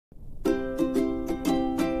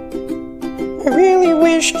I really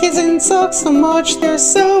wish kids didn't suck so much, they're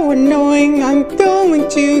so annoying. I'm going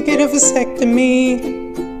to get a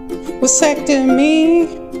vasectomy. Vasectomy.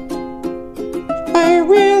 I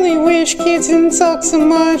really wish kids didn't suck so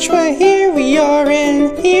much, but here we are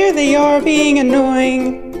and here they are being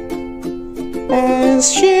annoying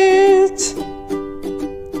as shit.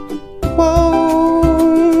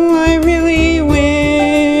 Whoa, I really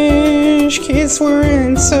wish kids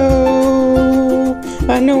weren't so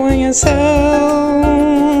annoying as hell.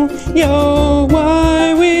 Yo,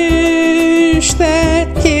 I wish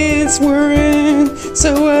that kids weren't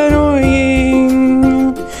so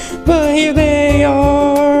annoying, but here they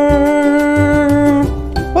are.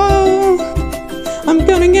 Whoa, I'm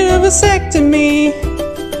gonna get a vasectomy.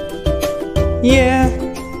 Yeah,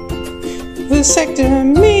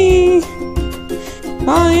 vasectomy.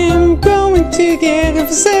 I am going to get a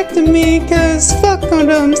vasectomy, cause fuck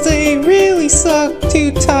condoms, they really suck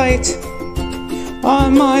too tight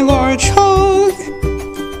on my large hog.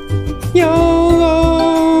 Yo,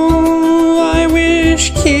 I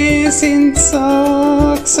wish kids didn't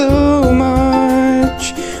suck so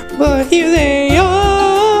much, but here they are.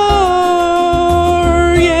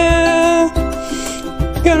 Yeah,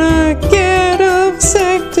 gonna get a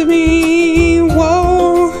vasectomy.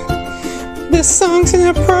 Whoa, this song's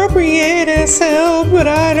inappropriate as hell, but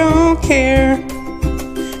I don't care.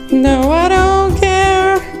 No, I don't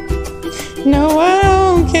care. No, I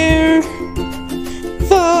don't care.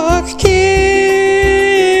 Fuck kids.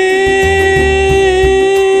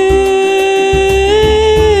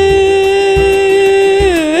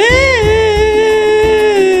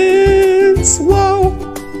 Whoa,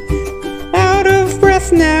 out of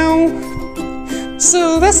breath now.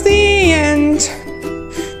 So that's the end.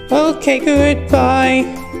 Okay, goodbye.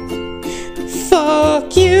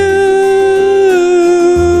 Fuck you.